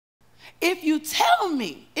if you tell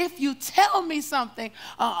me something,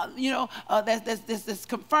 that's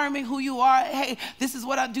confirming who you are, hey, this is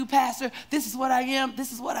what I do, Pastor, this is what I am,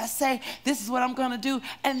 this is what I say, this is what I'm going to do,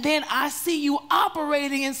 and then I see you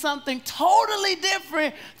operating in something totally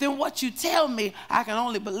different than what you tell me, I can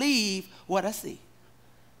only believe what I see.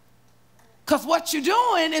 Because what you're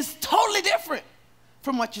doing is totally different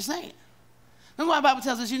from what you're saying. That's why the Bible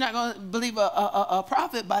tells us you're not going to believe a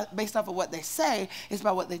prophet based off of what they say. It's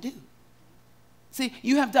by what they do. See,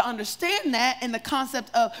 you have to understand that in the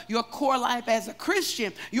concept of your core life as a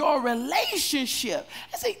Christian, your relationship.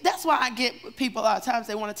 And see, that's why I get people a lot of times,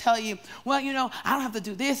 they want to tell you, well, I don't have to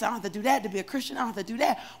do this, I don't have to do that to be a Christian, I don't have to do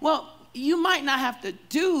that. Well, you might not have to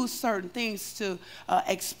do certain things to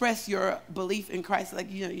express your belief in Christ.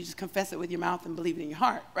 Like, you just confess it with your mouth and believe it in your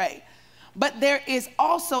heart, right? But there is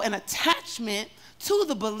also an attachment to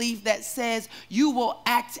the belief that says you will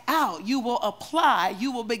act out, you will apply,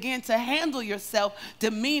 you will begin to handle yourself,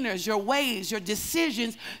 demeanors, your ways, your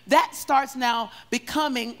decisions. That starts now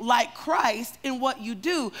becoming like Christ in what you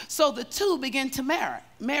do. So the two begin to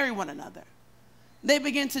marry one another. They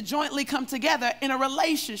begin to jointly come together in a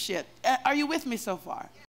relationship. Are you with me so far?